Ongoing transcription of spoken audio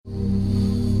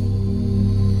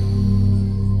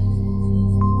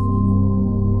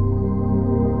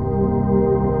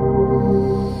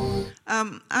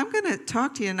going to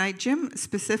talk to you tonight. Jim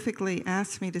specifically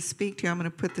asked me to speak to you. I'm going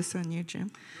to put this on you,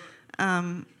 Jim.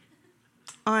 On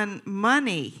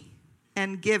money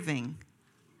and giving.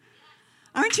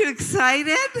 Aren't you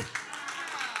excited?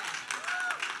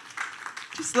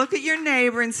 Just look at your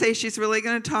neighbor and say she's really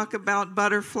going to talk about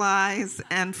butterflies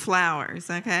and flowers,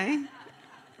 okay?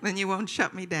 Then you won't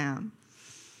shut me down.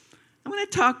 I'm going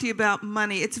to talk to you about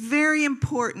money. It's very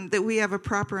important that we have a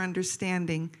proper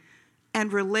understanding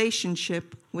and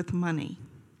relationship with money.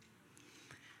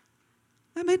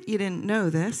 I bet you didn't know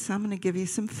this. I'm going to give you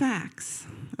some facts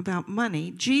about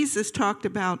money. Jesus talked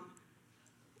about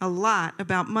a lot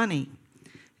about money.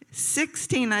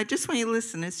 16, I just want you to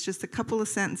listen. It's just a couple of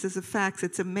sentences of facts.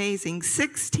 It's amazing.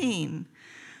 16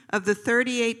 of the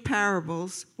 38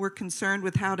 parables were concerned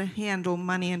with how to handle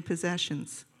money and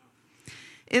possessions.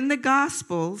 In the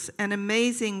Gospels, an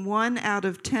amazing 1 out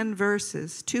of 10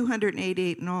 verses,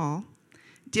 288 in all,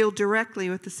 deal directly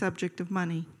with the subject of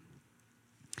money.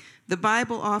 The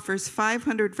Bible offers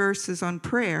 500 verses on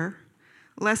prayer,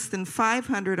 less than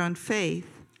 500 on faith,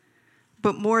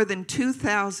 but more than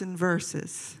 2,000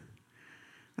 verses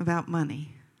about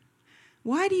money.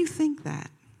 Why do you think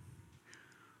that?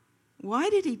 Why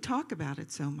did he talk about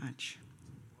it so much?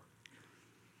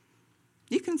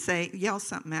 You can yell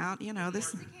something out,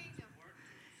 this.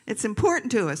 It's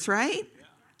important to us, right?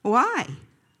 Why?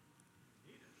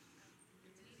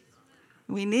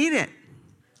 We need it,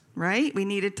 right? We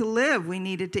need it to live. We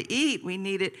need it to eat. We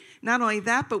need it, not only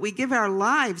that, but we give our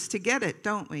lives to get it,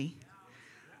 don't we?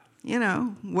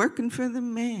 Working for the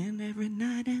man every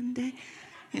night and day.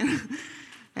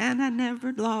 And I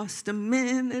never lost a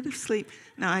minute of sleep.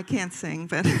 No, I can't sing,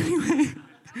 but anyway.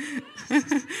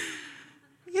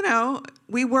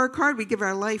 We work hard. We give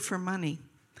our life for money.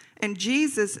 And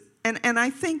Jesus, and I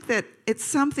think that it's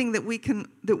something that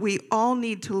we all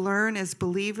need to learn as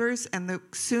believers, and the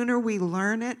sooner we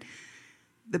learn it,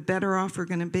 the better off we're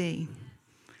going to be.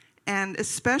 And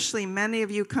especially many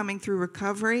of you coming through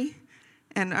recovery.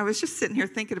 And I was just sitting here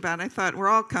thinking about it. I thought, we're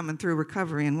all coming through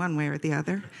recovery in one way or the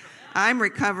other. I'm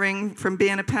recovering from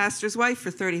being a pastor's wife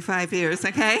for 35 years,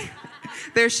 okay?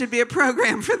 There should be a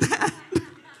program for that.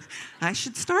 I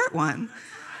should start one.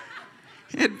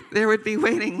 There would be a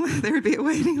waiting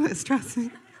list, trust me.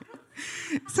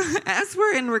 So as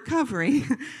we're in recovery,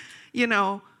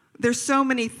 there's so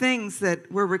many things that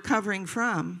we're recovering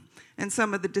from. And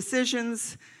some of the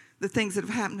decisions, the things that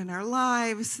have happened in our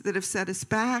lives that have set us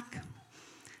back.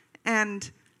 And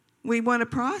we want to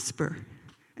prosper.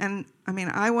 And,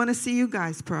 I want to see you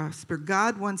guys prosper.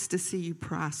 God wants to see you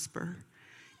prosper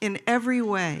in every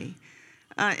way.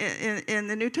 In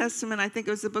the New Testament, I think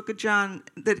it was the book of John,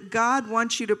 that God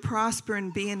wants you to prosper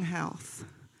and be in health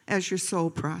as your soul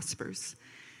prospers.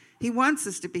 He wants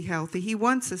us to be healthy. He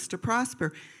wants us to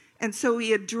prosper. And so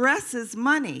he addresses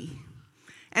money.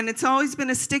 And it's always been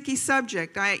a sticky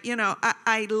subject.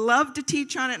 I love to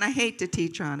teach on it, and I hate to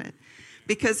teach on it.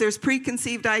 Because there's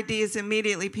preconceived ideas.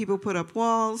 Immediately people put up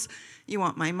walls. You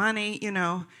want my money,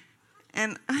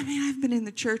 And I've been in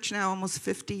the church now almost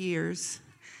 50 years.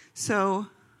 So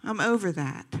I'm over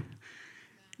that.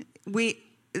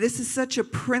 This is such a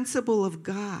principle of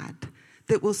God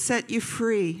that will set you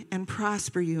free and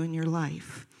prosper you in your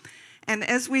life. And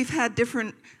as we've had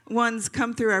different ones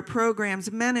come through our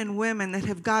programs, men and women that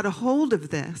have got a hold of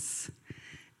this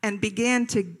and began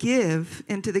to give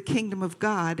into the kingdom of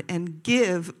God and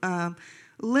give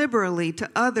liberally to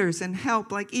others and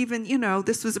help. Like even,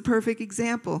 this was a perfect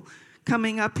example,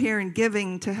 coming up here and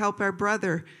giving to help our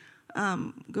brother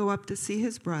go up to see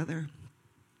his brother.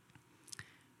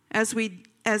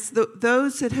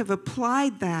 Those that have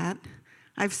applied that,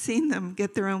 I've seen them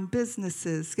get their own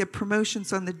businesses, get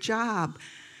promotions on the job,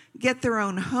 get their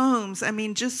own homes.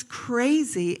 Just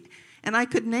crazy. And I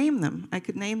could name them. I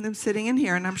could name them sitting in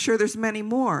here, and I'm sure there's many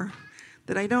more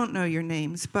that I don't know your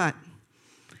names.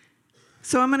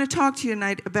 So I'm going to talk to you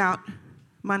tonight about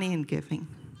money and giving.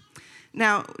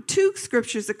 Now, 2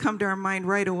 scriptures that come to our mind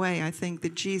right away, I think,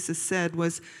 that Jesus said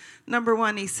was, number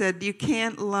 1, he said, you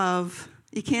can't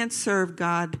serve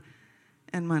God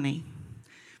and money,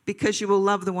 because you will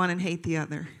love the one and hate the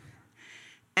other.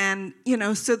 And,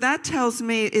 so that tells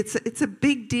me it's a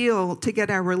big deal to get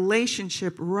our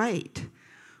relationship right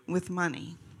with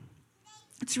money.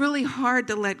 It's really hard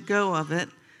to let go of it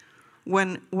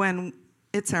when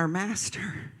it's our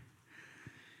master.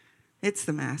 It's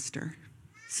the master.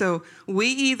 So we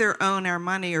either own our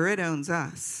money or it owns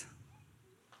us.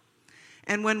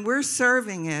 And when we're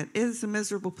serving it, it is a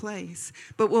miserable place.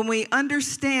 But when we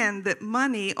understand that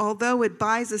money, although it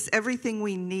buys us everything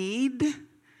we need,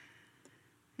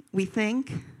 we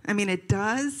think, it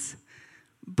does,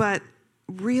 but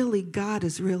really, God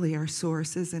is really our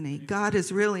source, isn't he? God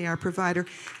is really our provider.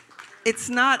 It's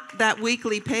not that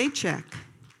weekly paycheck.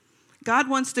 God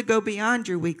wants to go beyond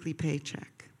your weekly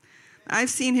paycheck. I've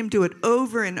seen him do it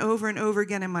over and over and over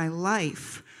again in my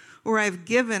life, where I've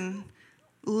given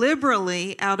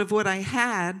liberally out of what I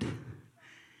had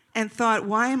and thought,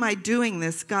 why am I doing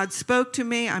this? God spoke to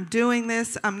me. I'm doing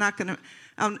this.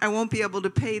 I won't be able to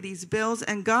pay these bills.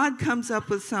 And God comes up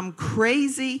with some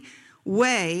crazy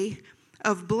way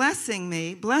of blessing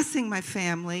me, blessing my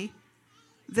family,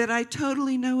 that I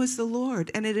totally know is the Lord.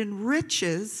 And it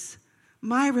enriches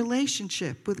my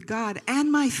relationship with God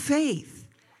and my faith.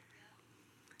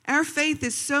 Our faith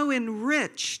is so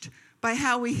enriched by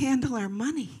how we handle our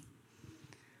money.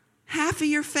 Half of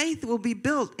your faith will be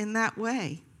built in that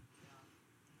way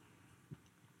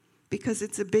because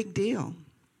it's a big deal.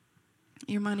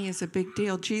 Your money is a big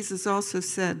deal. Jesus also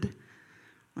said,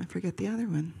 I forget the other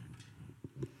one.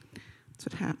 That's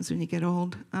what happens when you get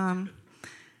old. In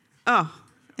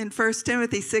 1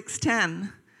 Timothy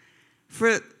 6:10,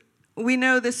 we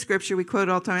know this scripture, we quote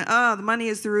all the time, the money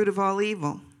is the root of all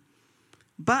evil.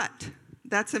 But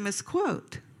that's a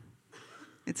misquote.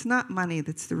 It's not money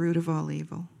that's the root of all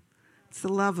evil. It's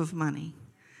the love of money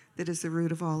that is the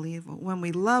root of all evil. When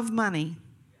we love money,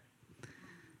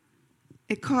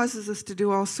 it causes us to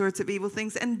do all sorts of evil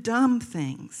things and dumb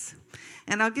things.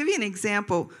 And I'll give you an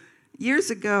example.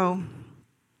 Years ago,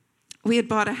 we had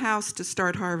bought a house to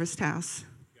start Harvest House.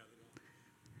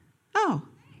 Oh,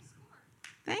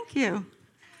 thank you.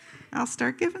 I'll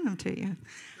start giving them to you.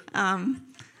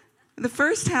 The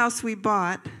first house we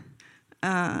bought,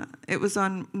 it was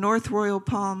on North Royal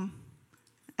Palm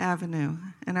Avenue.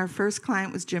 And our first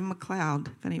client was Jim McLeod,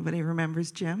 if anybody remembers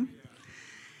Jim.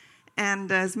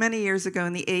 And as many years ago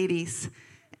in the 80s.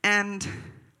 And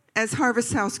as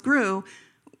Harvest House grew,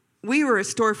 we were a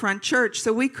storefront church,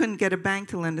 so we couldn't get a bank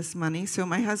to lend us money. So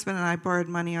my husband and I borrowed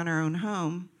money on our own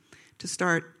home to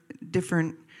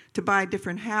buy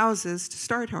different houses to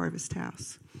start Harvest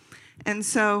House. And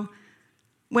so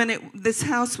when this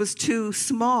house was too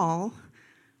small,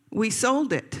 we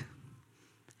sold it.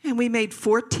 And we made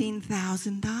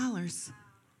 $14,000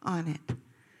 on it.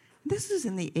 This was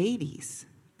in the 80s.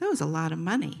 That was a lot of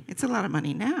money. It's a lot of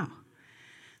money now.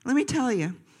 Let me tell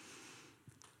you,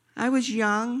 I was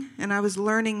young and I was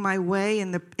learning my way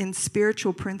in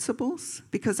spiritual principles,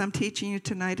 because I'm teaching you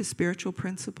tonight a spiritual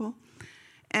principle.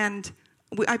 And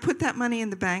I put that money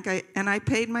in the bank, and I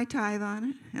paid my tithe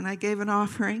on it, and I gave an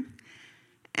offering.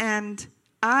 And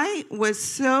I was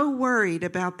so worried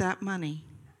about that money.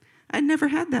 I'd never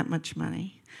had that much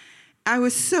money. I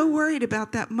was so worried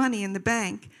about that money in the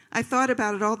bank. I thought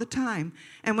about it all the time.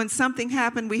 And when something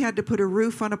happened, we had to put a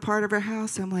roof on a part of our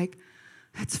house. I'm like,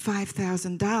 that's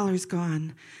 $5,000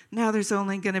 gone. Now there's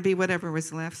only going to be whatever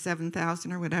was left,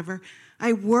 $7,000 or whatever.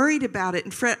 I worried about it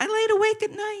and fret. I laid awake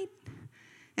at night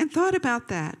and thought about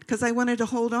that because I wanted to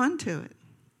hold on to it.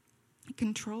 It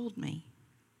controlled me.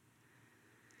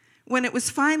 When it was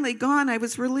finally gone, I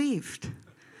was relieved.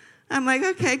 I'm like,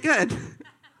 okay, good.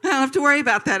 I don't have to worry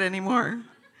about that anymore.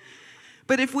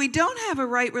 But if we don't have a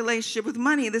right relationship with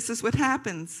money, this is what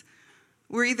happens.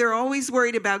 We're either always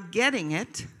worried about getting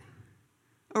it,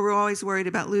 or we're always worried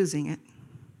about losing it.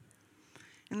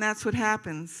 And that's what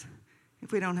happens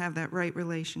if we don't have that right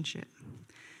relationship.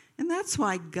 And that's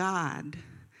why God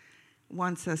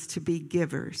wants us to be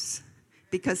givers,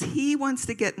 because he wants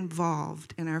to get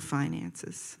involved in our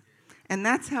finances. And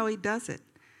that's how he does it.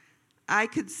 I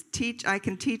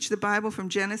can teach the Bible from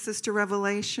Genesis to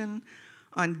Revelation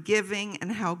on giving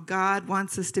and how God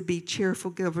wants us to be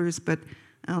cheerful givers, but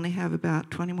I only have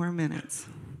about 20 more minutes,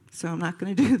 so I'm not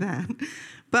going to do that.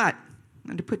 But I'm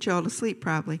going to put you all to sleep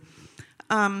probably.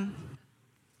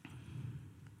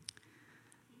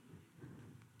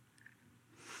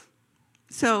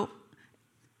 So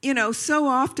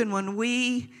often when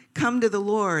we come to the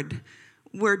Lord,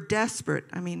 we're desperate.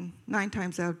 9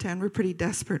 times out of 10, we're pretty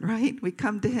desperate, right? We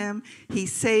come to him. He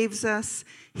saves us.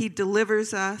 He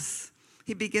delivers us.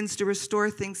 He begins to restore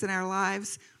things in our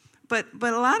lives. But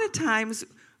a lot of times,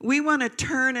 we want to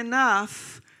turn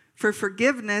enough for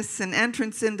forgiveness and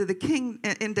entrance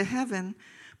into heaven,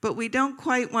 but we don't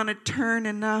quite want to turn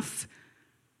enough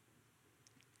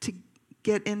to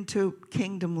get into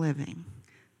kingdom living.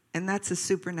 And that's a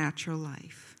supernatural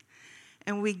life.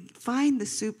 And we find the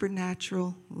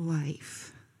supernatural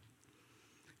life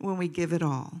when we give it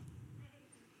all.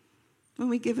 When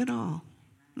we give it all.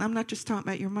 And I'm not just talking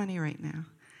about your money right now,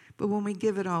 but when we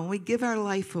give it all, when we give our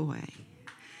life away.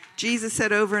 Jesus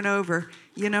said over and over,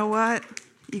 you know what?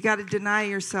 You got to deny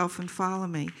yourself and follow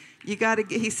me.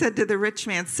 He said to the rich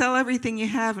man, sell everything you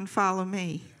have and follow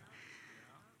me.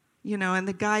 And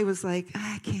the guy was like,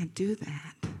 I can't do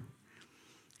that.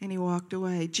 And he walked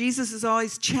away. Jesus is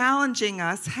always challenging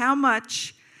us. How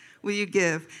much will you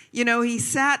give? He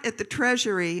sat at the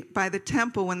treasury by the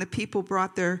temple when the people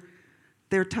brought their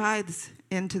tithes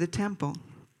into the temple.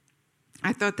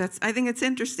 I think it's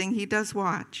interesting. He does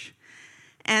watch.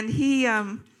 And he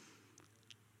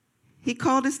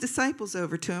called his disciples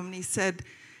over to him and he said,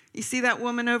 you see that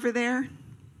woman over there?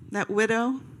 That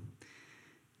widow?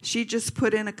 She just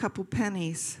put in a couple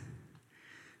pennies.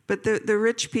 But the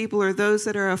rich people, or those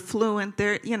that are affluent,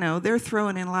 they're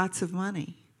throwing in lots of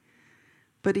money.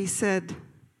 But he said,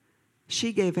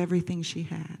 she gave everything she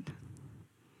had.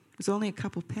 It was only a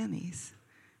couple pennies,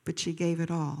 but she gave it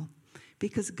all.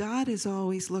 Because God is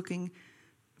always looking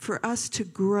for us to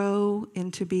grow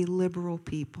and to be liberal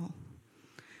people,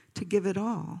 to give it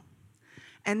all.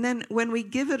 And then when we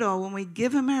give it all, when we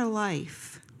give him our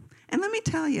life, and let me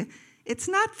tell you, it's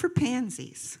not for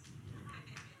pansies.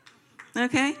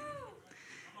 Okay?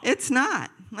 It's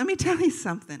not. Let me tell you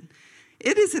something.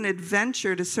 It is an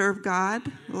adventure to serve God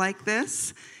like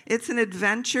this. It's an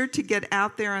adventure to get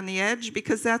out there on the edge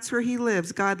because that's where he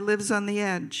lives. God lives on the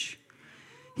edge.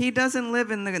 He doesn't live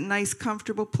in the nice,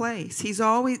 comfortable place.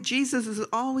 Jesus is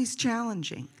always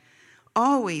challenging,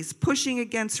 always pushing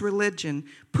against religion,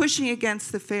 pushing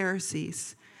against the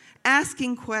Pharisees,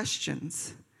 asking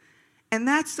questions. And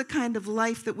that's the kind of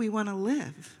life that we want to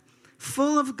live,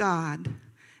 full of God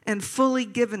and fully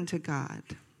given to God.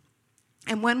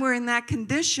 And when we're in that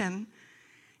condition,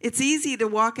 it's easy to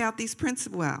walk out these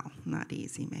principles. Well, not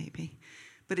easy maybe,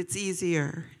 but it's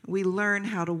easier. We learn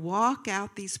how to walk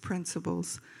out these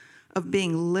principles of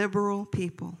being liberal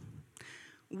people.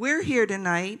 We're here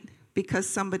tonight because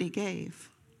somebody gave.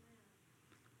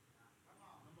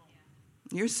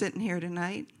 You're sitting here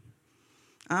tonight.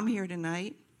 I'm here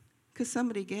tonight because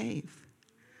somebody gave.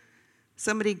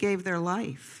 Somebody gave their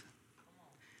life.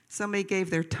 Somebody gave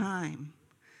their time.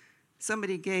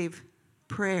 Somebody gave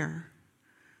prayer.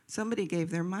 Somebody gave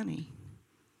their money.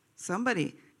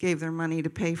 Somebody gave their money to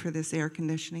pay for this air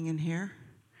conditioning in here.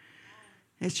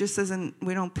 It just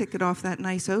we don't pick it off that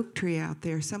nice oak tree out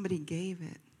there. Somebody gave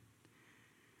it.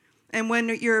 And when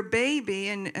you're a baby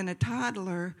and a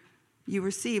toddler, you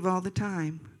receive all the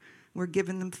time. We're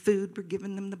giving them food. We're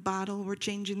giving them the bottle. We're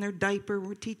changing their diaper.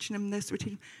 We're teaching them this.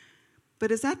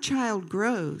 But as that child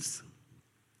grows,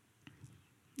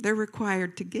 they're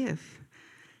required to give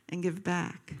and give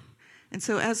back. And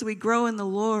so as we grow in the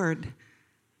Lord,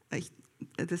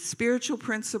 the spiritual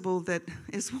principle that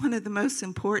is one of the most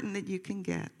important that you can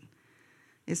get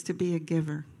is to be a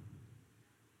giver.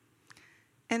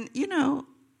 And,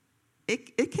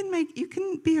 it can make, you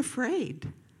can be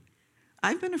afraid.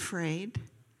 I've been afraid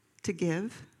to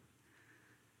give.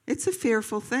 It's a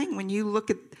fearful thing when you look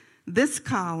at this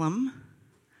column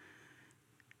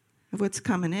of what's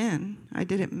coming in. I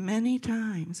did it many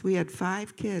times. We had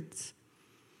 5 kids.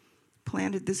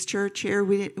 Planted this church here.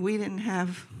 We didn't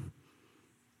have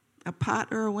a pot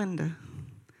or a window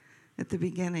at the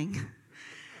beginning.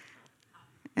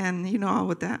 And you know all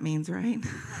what that means, right?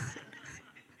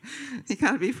 You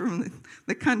got to be from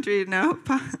the country to know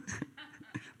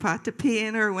pot to pee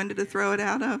in or a window to throw it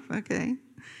out of. Okay.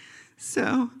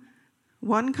 So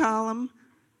 1 column,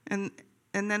 and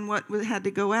then what had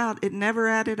to go out, it never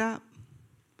added up.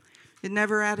 It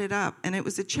never added up. And it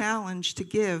was a challenge to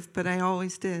give, but I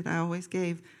always did. I always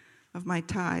gave of my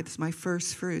tithes, my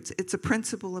first fruits. It's a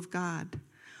principle of God.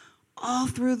 All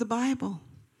through the Bible.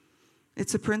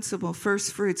 It's a principle.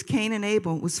 First fruits. Cain and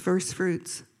Abel was first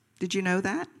fruits. Did you know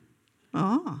that?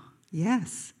 Oh,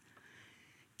 yes.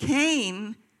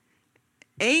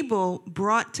 Abel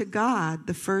brought to God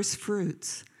the first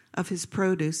fruits of his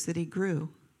produce that he grew.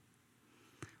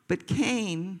 But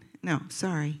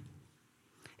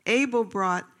Abel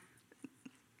brought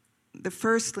the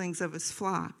firstlings of his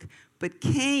flock, but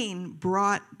Cain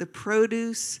brought the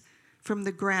produce from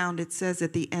the ground, it says,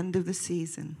 at the end of the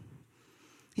season.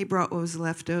 He brought what was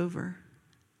left over.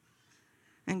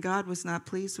 And God was not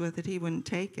pleased with it. He wouldn't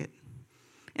take it.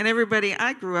 And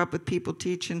I grew up with people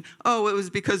teaching, it was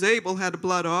because Abel had a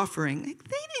blood offering. They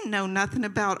didn't know nothing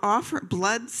about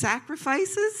blood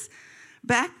sacrifices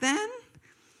back then.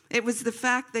 It was the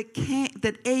fact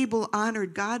that Abel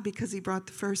honored God because he brought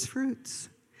the first fruits.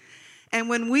 And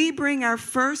when we bring our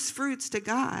first fruits to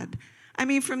God,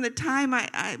 from the time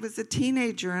I was a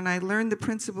teenager and I learned the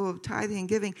principle of tithing and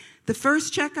giving, the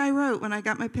first check I wrote when I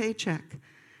got my paycheck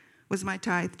was my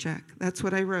tithe check. That's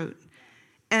what I wrote.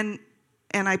 And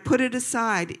I put it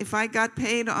aside. If I got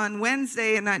paid on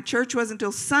Wednesday and that church wasn't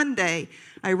until Sunday,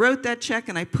 I wrote that check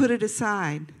and I put it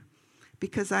aside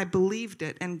because I believed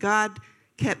it. And God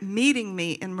kept meeting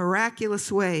me in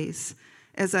miraculous ways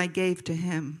as I gave to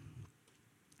him.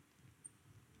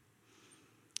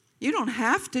 You don't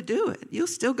have to do it. You'll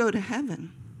still go to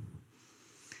heaven.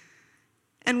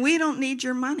 And we don't need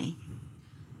your money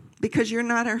because you're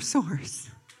not our source.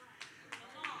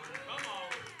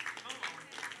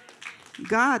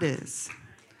 God is.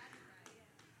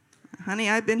 Honey,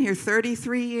 I've been here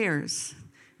 33 years,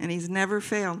 and he's never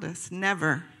failed us.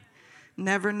 Never.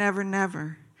 Never, never,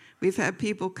 never. We've had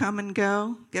people come and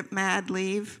go, get mad,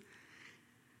 leave.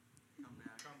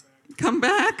 Come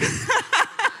back.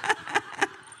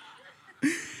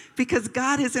 Because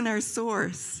God isn't our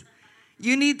source.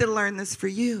 You need to learn this for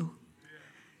you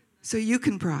so you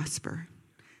can prosper,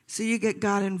 so you get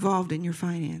God involved in your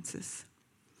finances.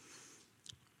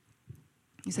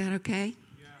 Is that okay?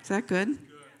 Is that good?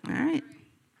 All right.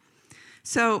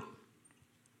 So,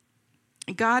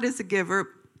 God is a giver.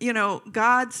 You know,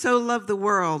 God so loved the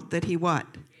world that he what?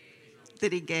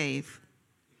 That he gave.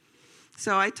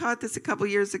 So I taught this a couple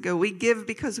years ago. We give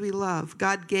because we love.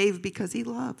 God gave because he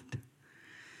loved.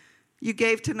 You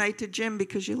gave tonight to Jim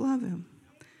because you love him.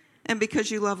 And because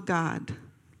you love God.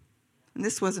 And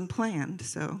this wasn't planned,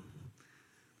 so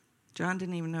John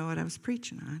didn't even know what I was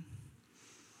preaching on.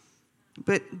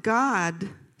 But God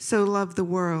so loved the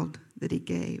world that he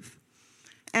gave.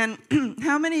 And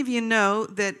how many of you know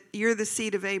that you're the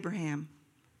seed of Abraham?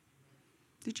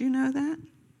 Did you know that?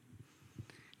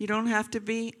 You don't have to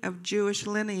be of Jewish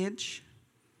lineage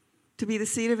to be the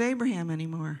seed of Abraham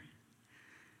anymore.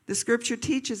 The scripture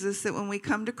teaches us that when we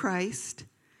come to Christ,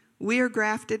 we are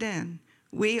grafted in.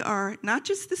 We are not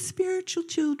just the spiritual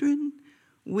children,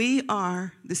 we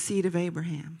are the seed of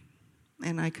Abraham.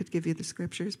 And I could give you the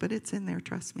scriptures, but it's in there,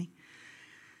 trust me.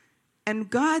 And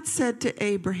God said to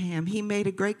Abraham, he made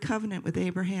a great covenant with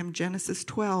Abraham, Genesis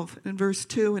 12 and verse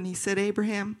 2, and he said,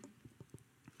 Abraham,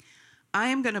 I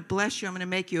am going to bless you. I'm going to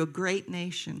make you a great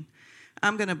nation.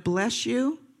 I'm going to bless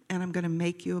you, and I'm going to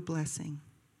make you a blessing.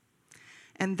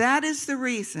 And that is the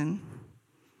reason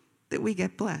that we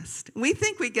get blessed. We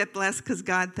think we get blessed because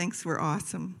God thinks we're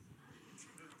awesome.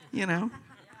 You know,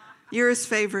 you're his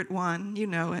favorite one. You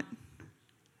know it.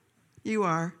 You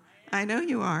are. I know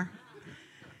you are.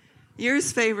 You're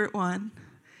his favorite one,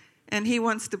 and he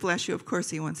wants to bless you. Of course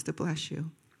he wants to bless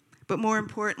you. But more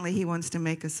importantly, he wants to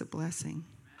make us a blessing.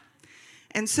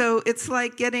 And so it's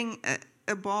like getting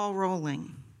a ball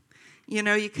rolling. You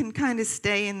know, you can kind of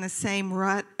stay in the same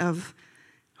rut of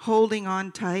holding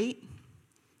on tight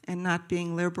and not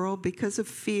being liberal because of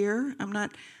fear. I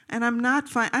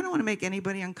don't want to make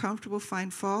anybody uncomfortable,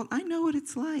 find fault. I know what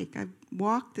it's like. I've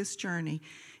walked this journey.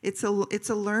 It's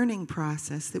a learning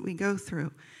process that we go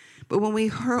through. But when we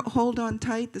hold on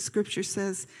tight, the scripture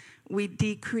says we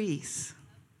decrease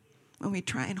when we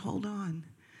try and hold on.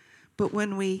 But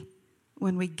when we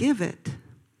give it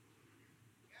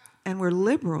and we're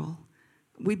liberal,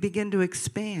 we begin to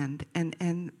expand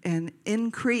and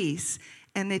increase,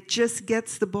 and it just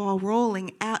gets the ball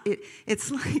rolling out. It's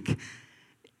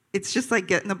just like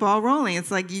getting the ball rolling.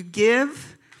 It's like you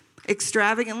give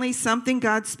extravagantly something,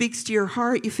 God speaks to your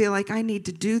heart, you feel like I need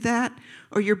to do that,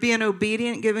 or you're being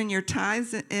obedient, giving your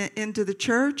tithes into the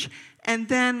church, and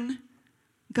then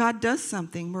God does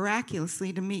something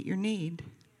miraculously to meet your need.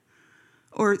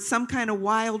 Or some kind of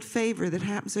wild favor that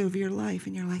happens over your life,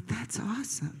 and you're like, that's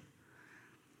awesome.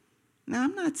 Now,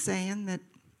 I'm not saying that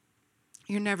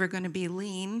you're never going to be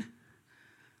lean,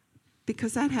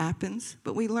 because that happens,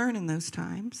 but we learn in those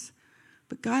times.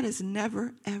 But God has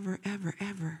never, ever, ever,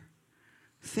 ever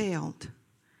failed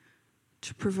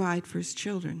to provide for his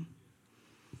children.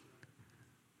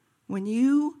 When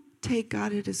you take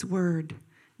God at his word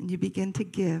and you begin to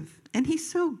give, and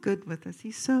he's so good with us,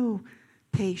 he's so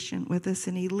patient with us,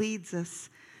 and he leads us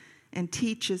and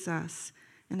teaches us.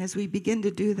 And as we begin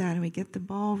to do that and we get the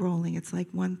ball rolling, it's like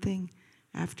one thing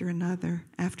after another,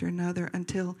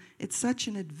 until it's such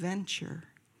an adventure.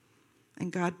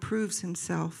 And God proves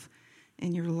himself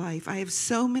in your life. I have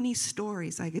so many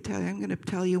stories I could tell you. I'm going to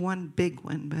tell you one big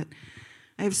one, but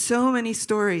I have so many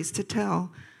stories to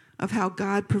tell of how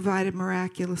God provided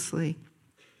miraculously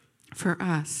for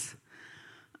us.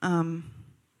 Let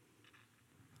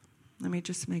me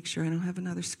just make sure I don't have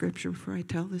another scripture before I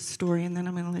tell this story, and then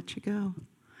I'm going to let you go.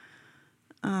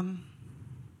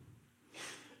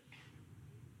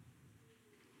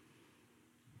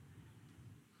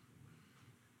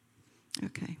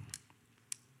 Okay.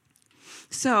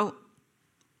 So,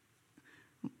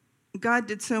 God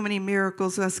did so many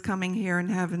miracles, us coming here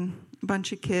and having a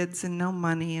bunch of kids and no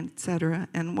money, and etc.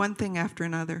 And one thing after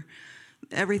another.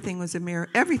 Everything was a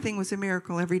miracle.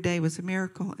 Every day was a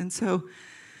miracle. And so,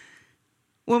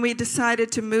 when we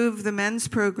decided to move the men's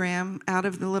program out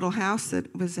of the little house that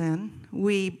it was in,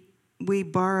 we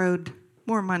borrowed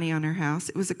more money on our house.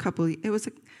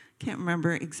 Can't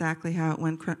remember exactly how it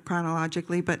went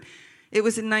chronologically, but it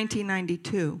was in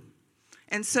 1992.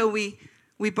 And so we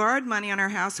borrowed money on our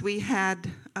house. We had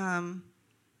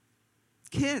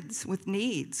kids with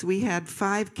needs. We had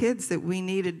 5 kids that we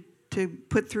needed to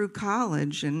put through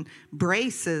college, and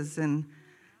braces, and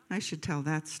I should tell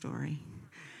that story.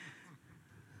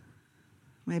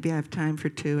 Maybe I have time for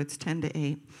 2. It's 10 to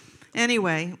 8.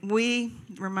 Anyway,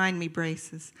 remind me,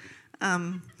 braces.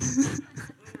 It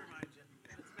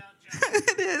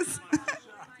is.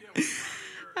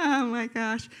 Oh my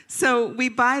gosh. So we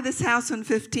buy this house on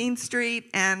 15th Street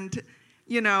and,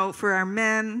 for our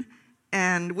men,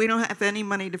 and we don't have any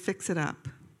money to fix it up.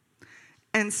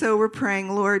 And so we're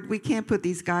praying, Lord, we can't put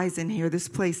these guys in here. This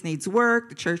place needs work.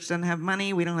 The church doesn't have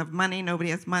money. We don't have money. Nobody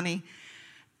has money.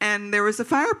 And there was a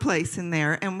fireplace in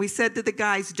there. And we said to the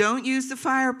guys, don't use the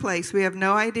fireplace. We have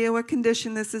no idea what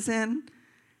condition this is in.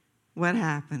 What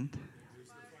happened?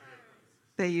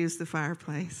 They used the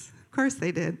fireplace. Of course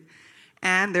they did.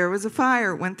 And there was a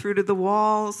fire. It went through to the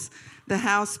walls. The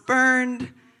house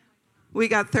burned. We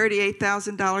got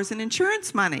 $38,000 in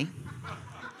insurance money.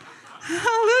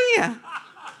 Hallelujah.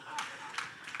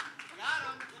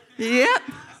 Yep.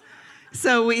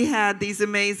 So we had these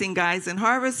amazing guys in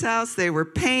Harvest House. They were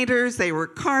painters. They were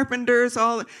carpenters.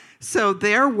 So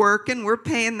they're working. We're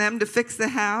paying them to fix the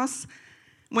house.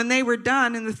 When they were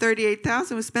done and the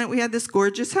 $38,000 was spent, we had this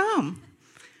gorgeous home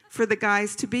for the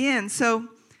guys to be in. So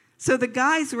the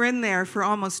guys were in there for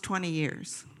almost 20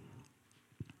 years.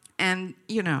 And,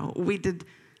 we did,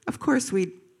 of course,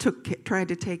 we tried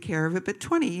to take care of it, but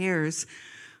 20 years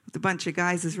with a bunch of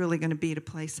guys is really going to beat a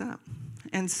place up.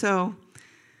 And so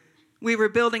we were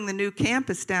building the new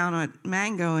campus down at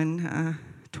Mango in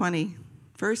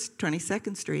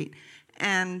 22nd Street,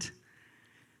 and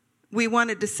we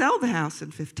wanted to sell the house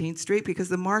on 15th Street because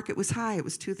the market was high. It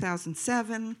was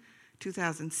 2007,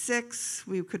 2006.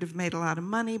 We could have made a lot of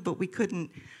money, but we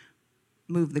couldn't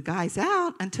move the guys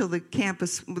out until the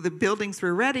buildings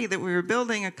were ready, that we were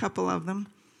building a couple of them.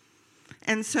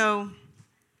 And so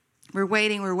we're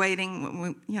waiting.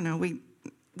 We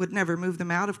would never move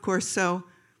them out, of course. So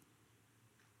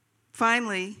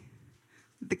finally,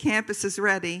 the campus is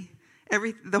ready.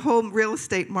 The whole real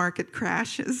estate market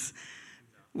crashes.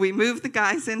 We move the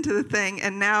guys into the thing,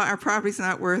 and now our property's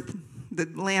not worth the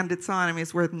land it's on.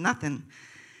 It's worth nothing.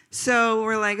 So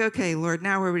we're like, okay, Lord,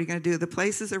 now what are we going to do? The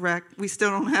place is a wreck. We still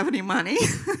don't have any money.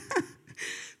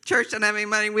 Church doesn't have any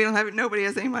money. We don't have it. Nobody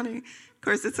has any money. Of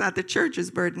course, it's not the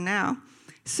church's burden now.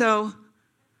 So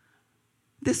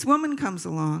this woman comes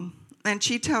along, and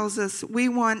she tells us we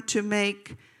want to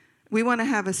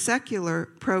have a secular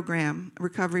program,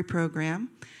 recovery program.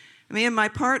 Me and my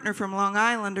partner from Long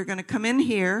Island are going to come in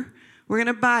here. We're going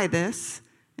to buy this,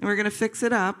 and we're going to fix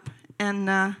it up. And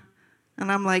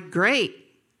I'm like, great.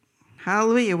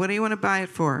 Hallelujah. What do you want to buy it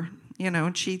for?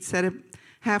 And she said a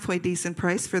halfway decent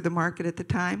price for the market at the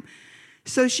time.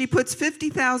 So she puts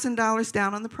 $50,000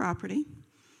 down on the property.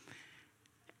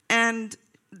 And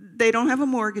they don't have a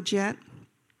mortgage yet.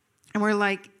 And we're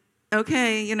like,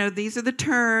 okay, these are the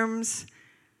terms.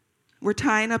 We're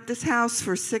tying up this house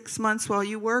for 6 months while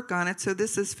you work on it. So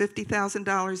this is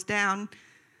 $50,000 down.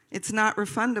 It's not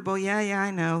refundable. Yeah, I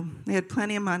know. They had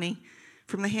plenty of money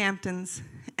from the Hamptons.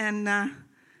 And,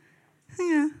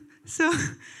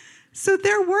 So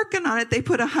they're working on it. They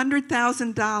put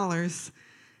 $100,000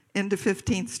 into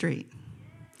 15th Street.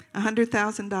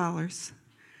 $100,000,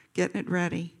 getting it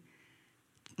ready.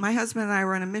 My husband and I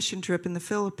were on a mission trip in the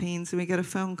Philippines, and we got a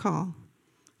phone call.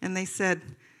 And they said,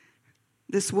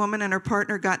 this woman and her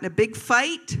partner got in a big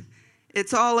fight.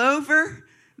 It's all over.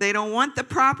 They don't want the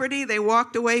property. They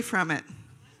walked away from it.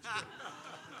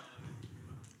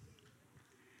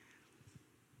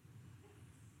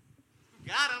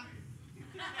 Got him.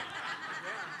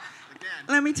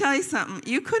 Let me tell you something.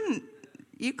 You couldn't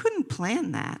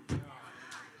plan that.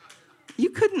 You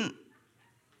couldn't.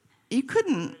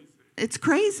 It's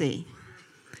crazy.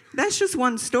 That's just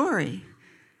one story.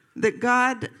 That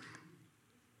God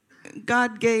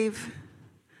gave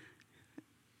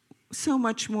so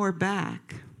much more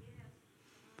back.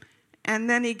 And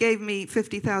then he gave me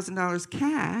 $50,000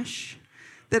 cash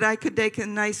that I could take a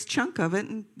nice chunk of it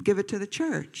and give it to the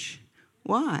church.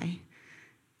 Why?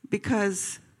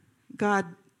 Because God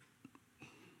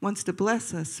wants to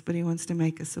bless us, but he wants to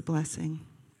make us a blessing.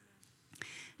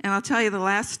 And I'll tell you the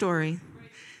last story.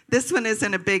 This one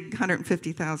isn't a big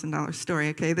 $150,000 story,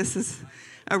 okay? This is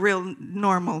a real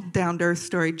normal, down-to-earth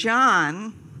story.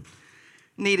 John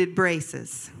needed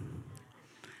braces.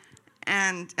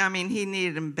 And, I mean, he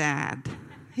needed them bad.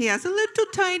 He has a little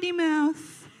tiny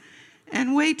mouth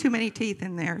and way too many teeth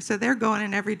in there. So they're going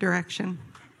in every direction.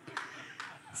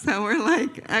 So we're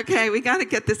like, okay, we got to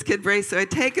get this kid braced. So I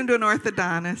take him to an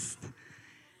orthodontist.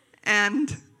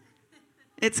 And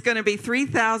it's going to be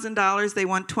 $3,000. They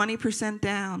want 20%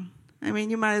 down. I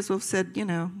mean, you might as well have said,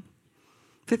 $50,000.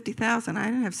 I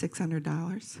didn't have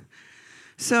 $600.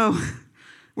 So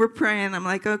we're praying. I'm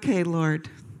like, okay, Lord,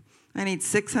 I need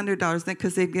 $600.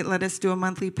 Because they'd let us do a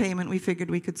monthly payment. We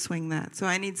figured we could swing that. So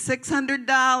I need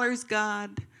 $600,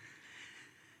 God.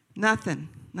 Nothing.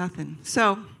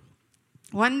 So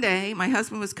one day, my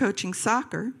husband was coaching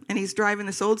soccer, and he's driving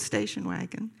this old station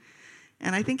wagon.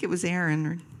 And I think it was Aaron,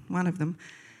 or one of them,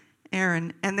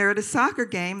 Aaron. And they're at a soccer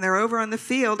game. They're over on the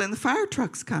field, and the fire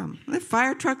trucks come. The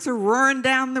fire trucks are roaring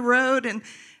down the road,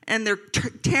 and they're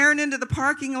tearing into the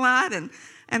parking lot.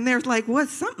 And they're like, what?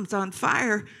 Something's on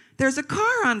fire. There's a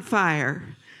car on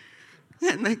fire.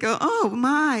 And they go, oh,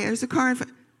 my, there's a car on fire.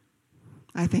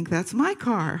 I think that's my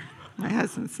car, my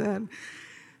husband said.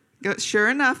 Sure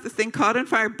enough, the thing caught on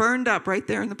fire, burned up right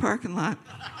there in the parking lot.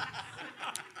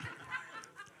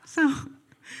 So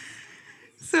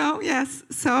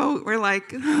we're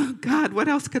like, oh, God, what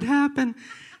else could happen?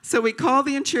 So we call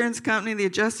the insurance company, the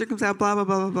adjuster comes out, blah, blah,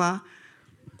 blah, blah, blah.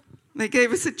 They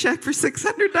gave us a check for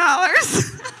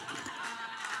 $600.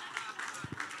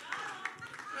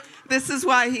 This is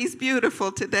why he's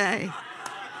beautiful today.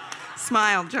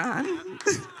 Smile, John.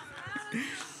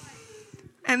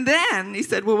 And then he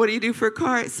said, well, what do you do for a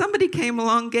car? Somebody came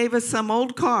along, gave us some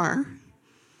old car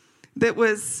that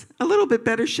was a little bit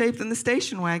better shape than the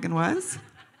station wagon was.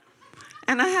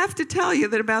 And I have to tell you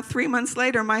that about 3 months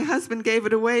later, my husband gave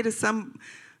it away to some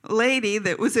lady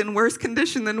that was in worse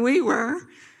condition than we were.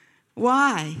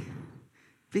 Why?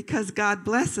 Because God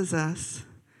blesses us,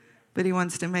 but he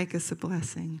wants to make us a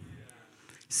blessing.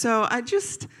 So I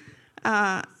just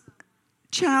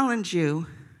challenge you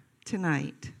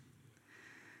tonight.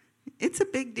 It's a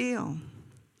big deal.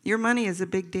 Your money is a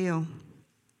big deal.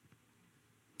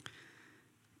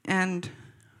 And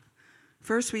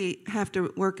first we have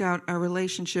to work out our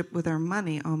relationship with our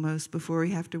money almost before we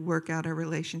have to work out our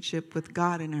relationship with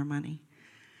God and our money.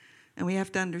 And we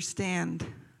have to understand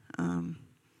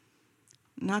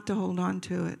not to hold on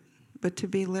to it, but to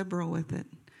be liberal with it.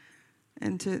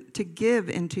 And to give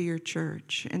into your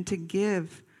church and to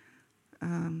give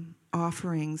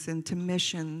offerings and to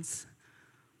missions,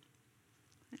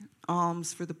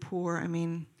 alms for the poor. I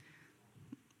mean,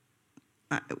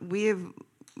 we have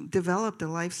developed a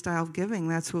lifestyle of giving.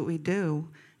 That's what we do.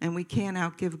 And we can't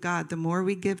outgive God. The more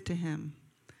we give to him,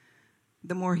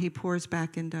 the more he pours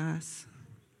back into us.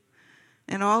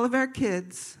 And all of our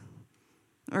kids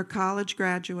are college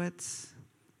graduates,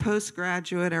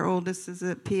 postgraduate. Our oldest is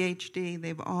a PhD.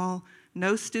 They've all,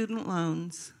 no student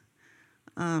loans.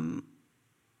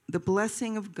 The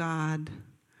blessing of God,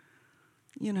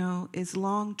 is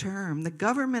long term. The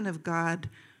government of God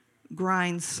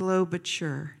grinds slow but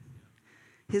sure.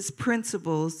 His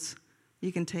principles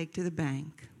you can take to the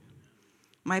bank.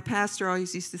 My pastor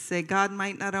always used to say, God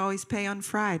might not always pay on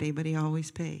Friday, but he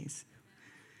always pays.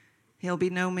 He'll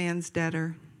be no man's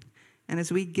debtor. And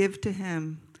as we give to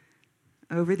him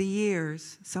over the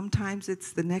years, sometimes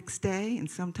it's the next day, and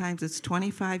sometimes it's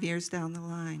 25 years down the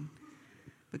line.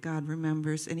 But God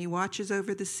remembers, and he watches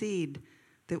over the seed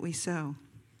that we sow.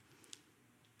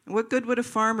 What good would a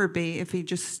farmer be if he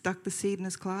just stuck the seed in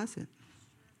his closet?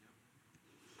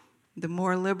 The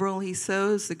more liberal he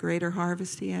sows, the greater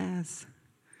harvest he has.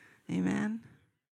 Amen?